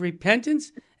importance of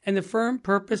repentance and the firm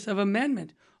purpose of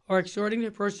amendment, or exhorting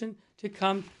the person to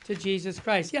come to Jesus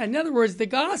Christ. Yeah, in other words, the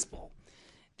gospel.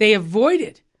 They avoid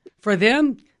it. For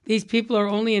them, these people are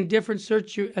only in different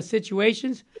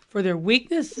situations for their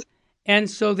weakness, and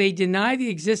so they deny the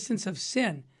existence of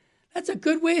sin. That's a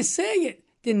good way of saying it.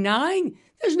 Denying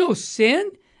there's no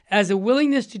sin as a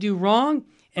willingness to do wrong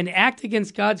and act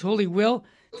against God's holy will,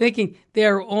 thinking they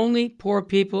are only poor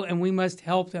people and we must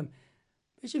help them.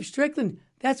 Bishop Strickland,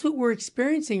 that's what we're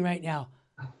experiencing right now.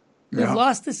 We've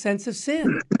lost the sense of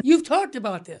sin. You've talked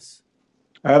about this.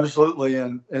 Absolutely.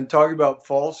 And talking about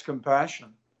false compassion.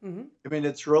 Mm-hmm. I mean,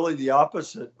 it's really the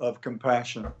opposite of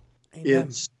compassion.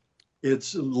 Amen.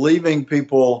 It's leaving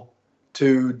people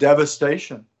to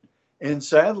devastation. And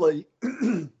sadly,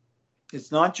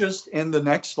 it's not just in the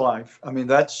next life. I mean,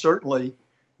 that's certainly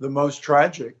the most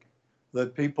tragic,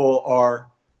 that people are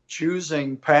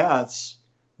choosing paths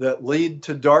that lead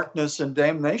to darkness and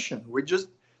damnation.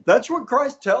 That's what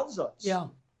Christ tells us. Yeah.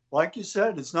 Like you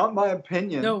said, it's not my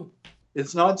opinion. No.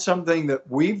 It's not something that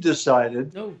we've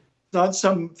decided. No. It's not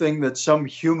something that some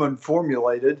human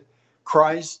formulated.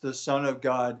 Christ, the Son of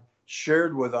God,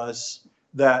 shared with us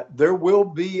that there will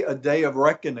be a day of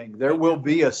reckoning. There will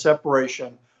be a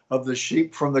separation of the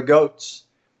sheep from the goats.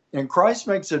 And Christ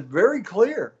makes it very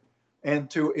clear. And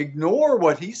to ignore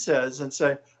what he says and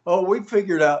say, oh, we've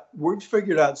figured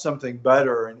out something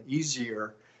better and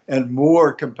easier and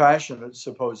more compassionate,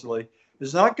 supposedly,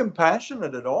 is not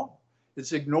compassionate at all.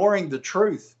 It's ignoring the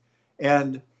truth.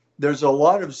 And there's a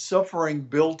lot of suffering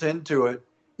built into it,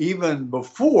 even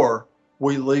before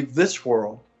we leave this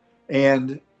world.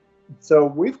 And so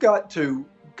we've got to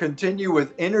continue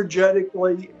with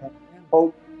energetically and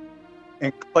hope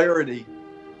and clarity.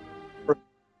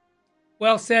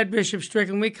 Well said, Bishop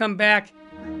Strickland. When we come back,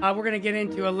 we're going to get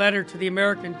into a letter to the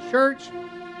American Church,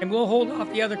 and we'll hold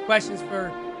off the other questions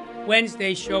for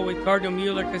Wednesday's show with Cardinal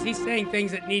Mueller, because he's saying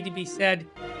things that need to be said.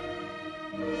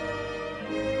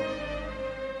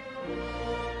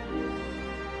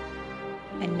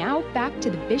 And now back to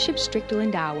the Bishop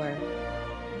Strickland Hour.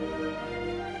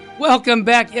 Welcome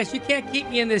back. Yes, you can't keep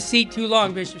me in this seat too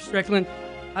long, Bishop Strickland.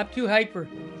 I'm too hyper.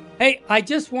 Hey, I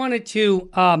just wanted to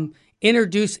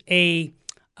introduce a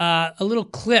little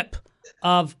clip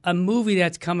of a movie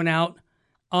that's coming out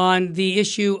on the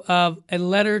issue of a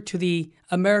letter to the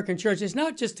American Church. It's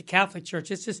not just the Catholic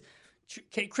Church. It's just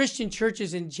Christian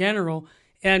churches in general.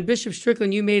 And Bishop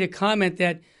Strickland, you made a comment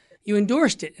that you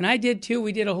endorsed it, and I did too.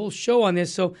 We did a whole show on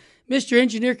this. So, Mr.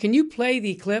 Engineer, can you play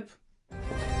the clip?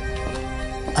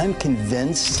 I'm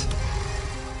convinced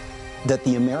that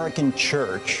the American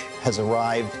Church has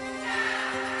arrived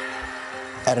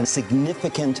at a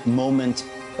significant moment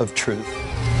of truth.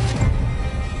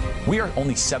 We are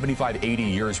only 75, 80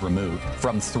 years removed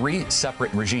from 3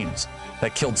 separate regimes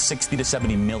that killed 60 to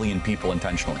 70 million people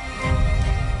intentionally.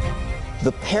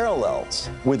 The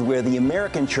parallels with where the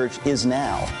American Church is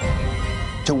now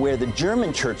to where the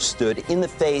German Church stood in the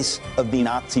face of the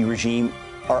Nazi regime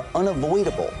are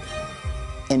unavoidable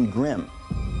and grim.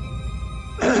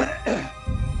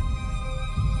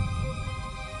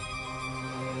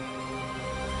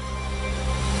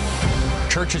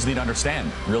 Churches need to understand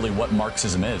really what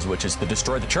Marxism is, which is to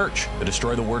destroy the church, to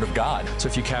destroy the Word of God. So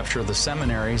if you capture the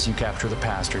seminaries, you capture the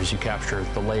pastors, you capture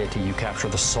the laity, you capture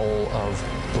the soul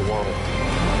of the world.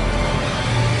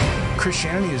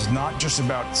 Christianity is not just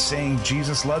about saying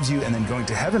Jesus loves you and then going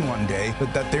to heaven one day,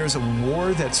 but that there's a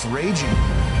war that's raging.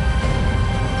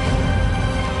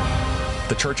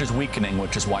 The church is weakening,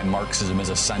 which is why Marxism is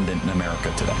ascendant in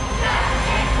America today.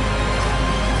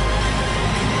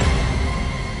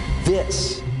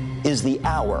 This is the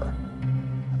hour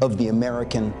of the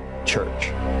American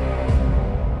Church.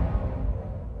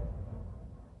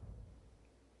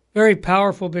 Very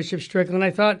powerful, Bishop Strickland.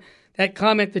 I thought that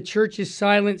comment, the church is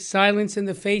silent, silence in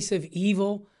the face of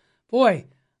evil. Boy,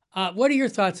 what are your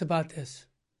thoughts about this?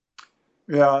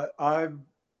 Yeah, I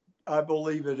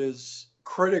believe it is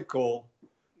critical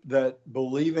that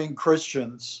believing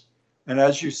Christians, and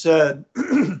as you said,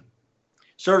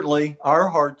 Certainly, our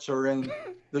hearts are in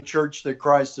the church that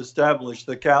Christ established,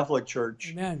 the Catholic Church.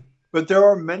 Amen. But there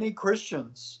are many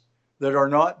Christians that are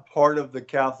not part of the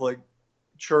Catholic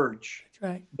Church That's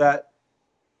right. that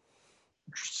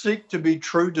seek to be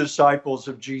true disciples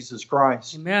of Jesus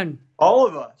Christ. Amen. All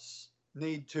of us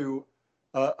need to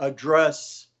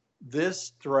address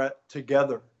this threat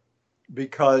together,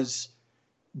 because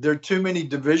there are too many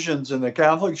divisions in the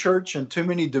Catholic Church and too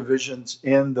many divisions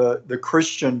in the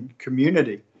Christian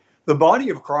community. The body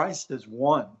of Christ is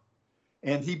one,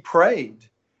 and he prayed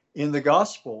in the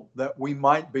gospel that we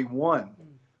might be one.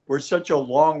 We're such a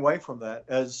long way from that,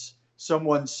 as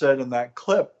someone said in that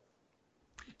clip.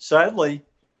 Sadly,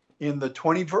 in the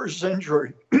 21st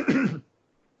century,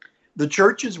 the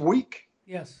church is weak.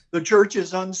 Yes. The church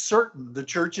is uncertain. The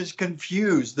church is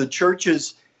confused. The church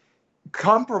is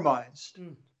compromised.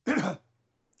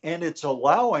 And it's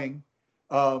allowing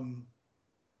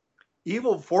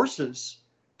evil forces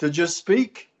to just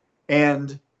speak.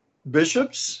 And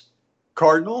bishops,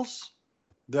 cardinals,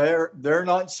 they're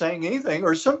not saying anything,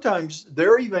 or sometimes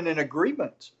they're even in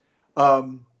agreement.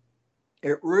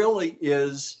 It really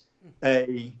is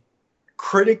a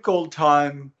critical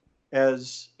time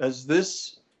as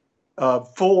this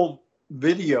full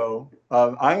video.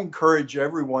 I encourage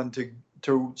everyone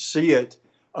to see it.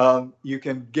 You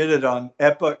can get it on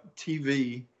Epoch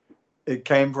TV. It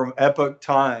came from Epoch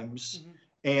Times.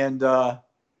 And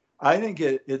I think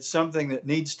it's something that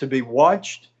needs to be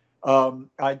watched.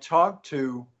 I talked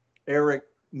to Eric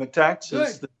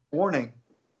Metaxas this morning,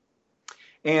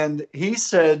 and he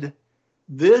said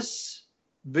this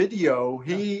video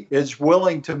he is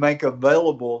willing to make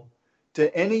available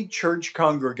to any church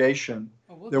congregation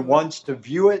that wants to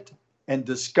view it and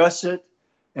discuss it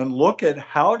and look at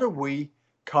how do we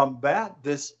combat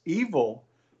this evil.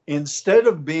 Instead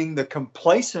of being the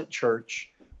complacent church,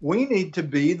 we need to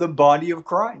be the body of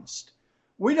Christ.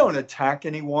 We don't attack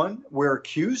anyone. We're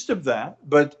accused of that,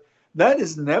 but that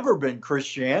has never been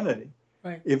Christianity.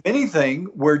 Right. If anything,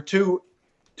 we're too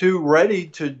ready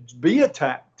to be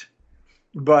attacked.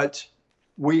 But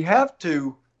we have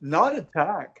to not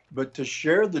attack, but to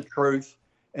share the truth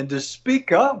and to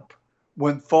speak up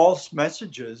when false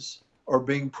messages are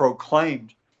being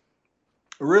proclaimed.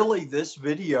 Really, this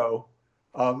video,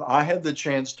 I had the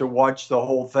chance to watch the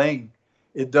whole thing.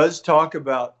 It does talk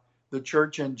about the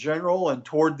church in general, and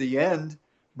toward the end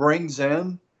brings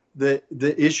in the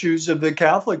issues of the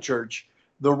Catholic Church.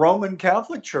 The Roman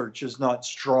Catholic Church is not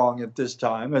strong at this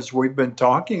time, as we've been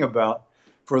talking about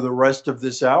for the rest of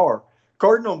this hour.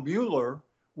 Cardinal Mueller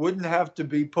wouldn't have to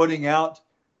be putting out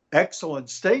excellent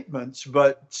statements,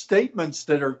 but statements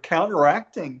that are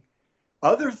counteracting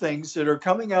other things that are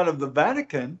coming out of the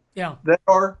Vatican that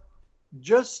are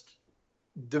just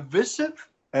divisive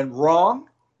and wrong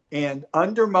and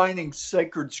undermining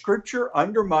sacred scripture,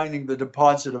 undermining the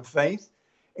deposit of faith,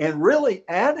 and really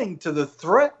adding to the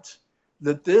threat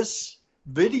that this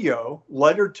video,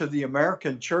 Letter to the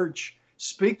American Church,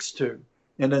 speaks to.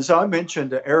 And as I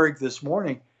mentioned to Eric this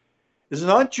morning, it's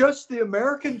not just the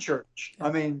American church.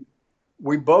 I mean,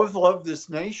 we both love this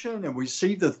nation, and we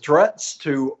see the threats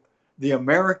to the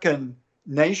American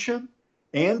nation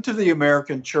and to the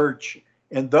American church.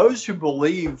 And those who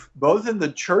believe both in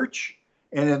the church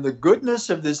and in the goodness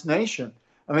of this nation.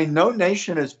 I mean, no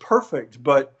nation is perfect,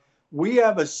 but we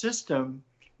have a system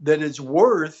that is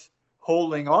worth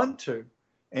holding on to.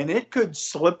 And it could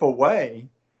slip away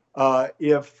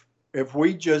if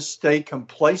we just stay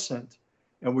complacent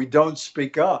and we don't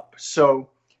speak up. So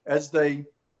as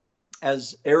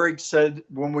Eric said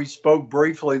when we spoke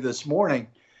briefly this morning,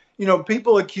 you know,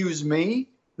 people accuse me,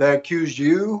 they accuse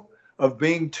you of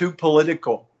being too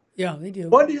political. Yeah, they do.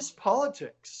 What is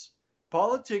politics?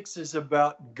 Politics is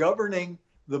about governing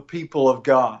the people of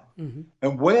God. Mm-hmm.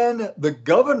 And when the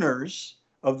governors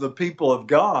of the people of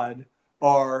God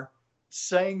are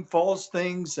saying false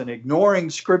things and ignoring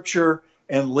scripture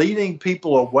and leading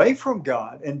people away from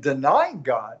God and denying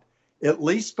God, at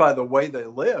least by the way they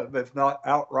live, if not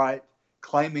outright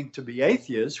claiming to be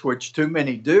atheists, which too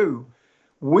many do,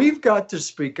 we've got to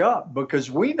speak up,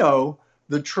 because we know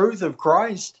the truth of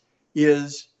Christ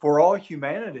is for all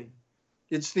humanity.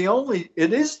 It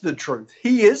is the truth.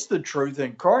 He is the truth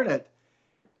incarnate.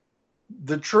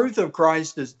 The truth of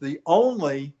Christ is the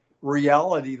only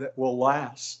reality that will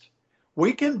last.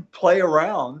 We can play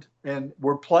around, and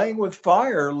we're playing with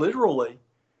fire, literally.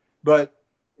 But,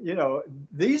 you know,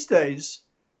 these days,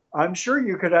 I'm sure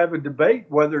you could have a debate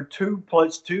whether 2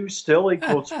 + 2 still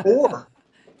equals 4.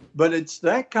 But it's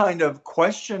that kind of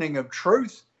questioning of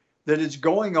truth that is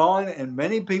going on, and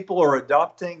many people are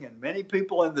adopting, and many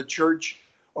people in the church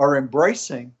are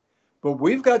embracing. but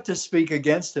we've got to speak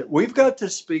against it. We've got to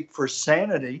speak for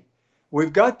sanity.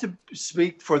 We've got to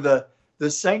speak for the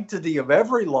sanctity of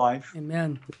every life.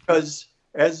 Amen. Because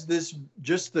as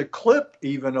just the clip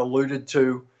even alluded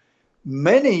to,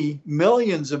 many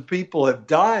millions of people have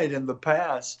died in the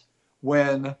past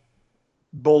when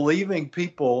believing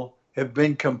people have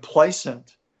been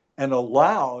complacent and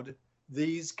allowed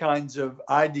these kinds of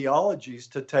ideologies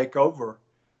to take over.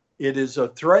 It is a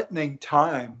threatening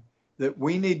time that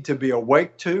we need to be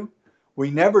awake to.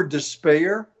 We never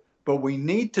despair, but we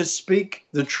need to speak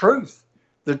the truth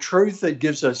that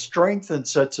gives us strength and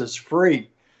sets us free.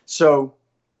 So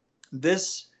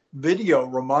this video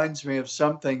reminds me of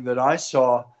something that I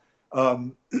saw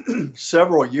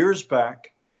several years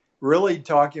back, really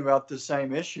talking about the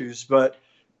same issues, but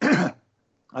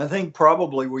I think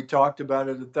probably we talked about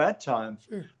it at that time.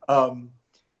 Sure.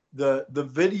 The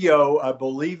video, I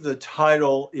believe the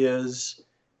title is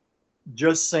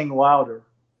Just Sing Louder.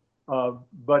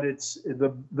 But it's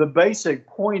the basic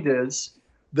point is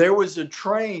there was a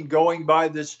train going by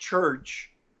this church.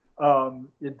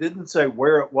 It didn't say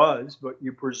where it was, but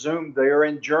you presume they're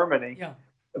in Germany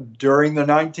during the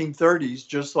 1930s,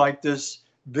 just like this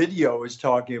video is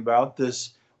talking about,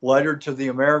 this letter to the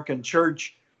American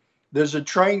church. There's a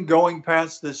train going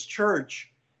past this church,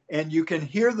 and you can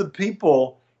hear the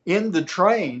people in the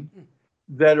train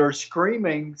that are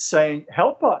screaming, saying,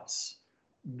 "Help us,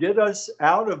 get us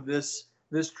out of this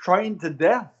train to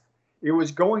death." It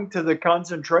was going to the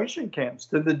concentration camps,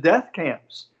 to the death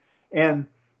camps. And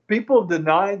people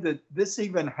deny that this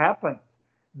even happened,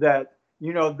 that,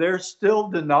 they're still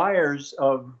deniers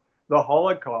of the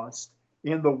Holocaust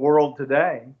in the world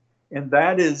today. And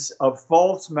that is a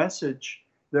false message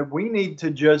that we need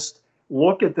to just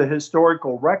look at the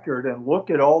historical record and look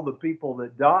at all the people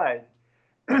that died.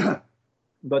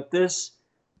 But this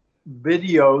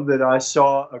video that I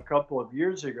saw a couple of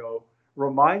years ago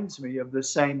reminds me of the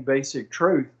same basic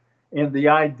truth. And the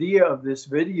idea of this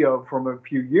video from a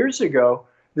few years ago,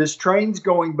 this train's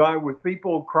going by with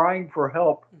people crying for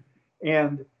help.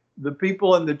 And the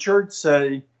people in the church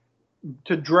say,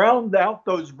 to drown out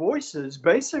those voices,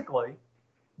 basically,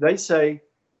 they say,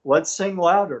 let's sing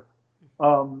louder.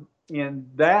 And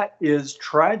that is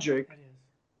tragic.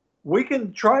 We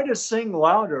can try to sing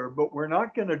louder, but we're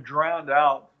not going to drown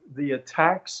out the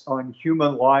attacks on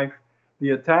human life,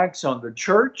 the attacks on the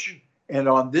church and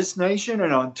on this nation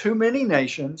and on too many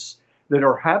nations that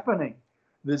are happening.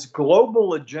 This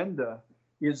global agenda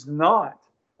is not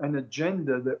an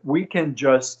agenda that we can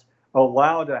just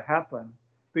allow to happen,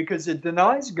 because it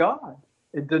denies God.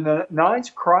 It denies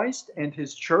Christ and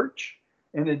his church,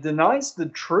 and it denies the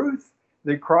truth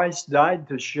that Christ died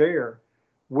to share.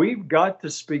 We've got to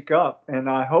speak up, and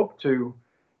I hope to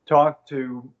talk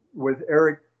with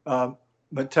Eric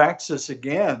Metaxas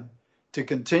again to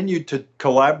continue to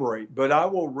collaborate. But I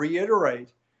will reiterate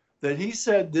that he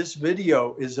said this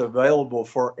video is available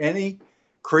for any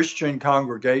Christian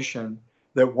congregation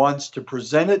that wants to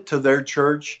present it to their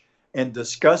church and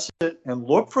discuss it and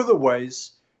look for the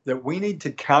ways that we need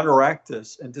to counteract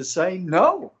this and to say,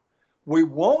 no, we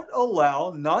won't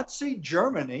allow Nazi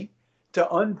Germany to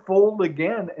unfold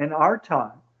again in our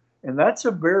time. And that's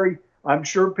I'm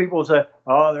sure people say,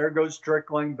 oh, there goes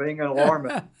Strickling being an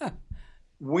alarmist.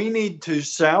 We need to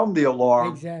sound the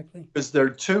alarm. Exactly. Because there are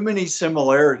too many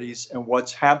similarities in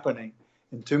what's happening.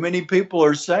 And too many people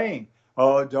are saying,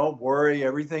 oh, don't worry,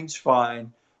 everything's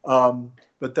fine.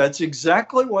 But that's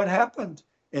exactly what happened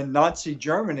in Nazi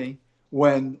Germany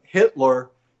when Hitler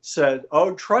said,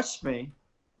 oh, trust me.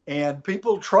 And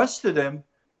people trusted him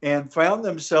and found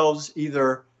themselves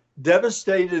either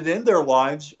devastated in their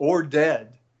lives or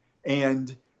dead.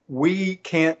 And we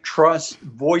can't trust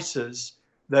voices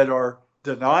that are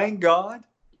denying God,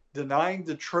 denying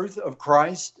the truth of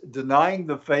Christ, denying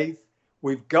the faith.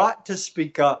 We've got to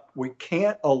speak up. We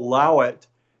can't allow it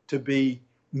to be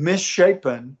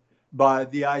misshapen by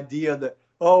the idea that,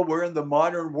 oh, we're in the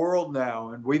modern world now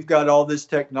and we've got all this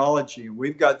technology and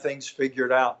we've got things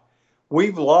figured out.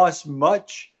 We've lost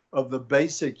much of the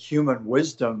basic human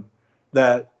wisdom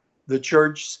that the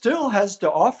church still has to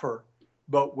offer,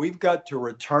 but we've got to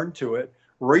return to it,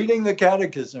 reading the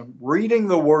catechism, reading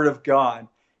the word of God,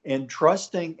 and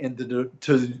trusting in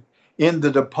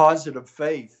the deposit of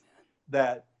faith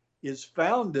that is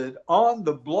founded on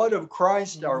the blood of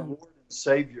Christ, our Lord and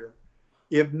Savior.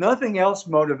 If nothing else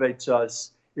motivates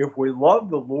us, if we love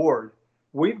the Lord,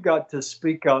 we've got to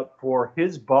speak up for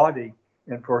his body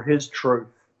and for his truth.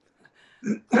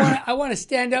 I want to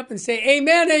stand up and say,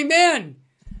 amen, amen.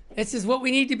 This is what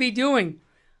we need to be doing.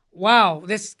 Wow,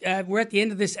 we're at the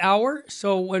end of this hour.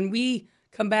 So when we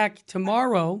come back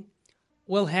tomorrow,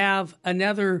 we'll have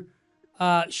another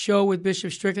show with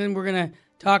Bishop Strickland. We're going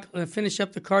to finish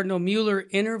up the Cardinal Mueller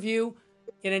interview,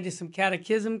 get into some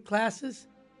catechism classes,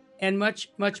 and much,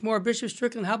 much more. Bishop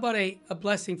Strickland, how about a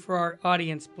blessing for our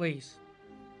audience, please?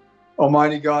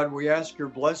 Almighty God, we ask your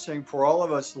blessing for all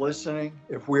of us listening.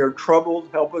 If we are troubled,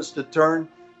 help us to turn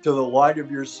to the light of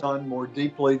your Son more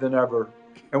deeply than ever.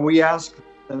 And we ask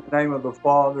in the name of the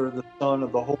Father, the Son,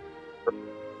 of the Holy Spirit.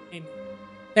 Amen.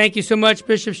 Thank you so much,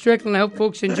 Bishop Strickland. I hope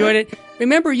folks enjoyed it.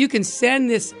 Remember, you can send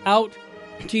this out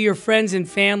to your friends and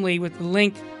family with the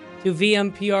link to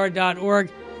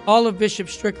vmpr.org. All of Bishop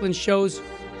Strickland's shows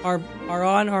are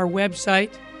on our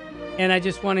website, and I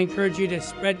just want to encourage you to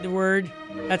spread the word.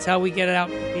 That's how we get it out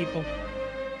to people.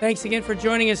 Thanks again for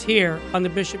joining us here on the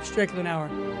Bishop Strickland Hour.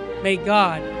 May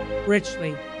God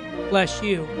richly bless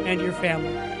you and your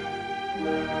family.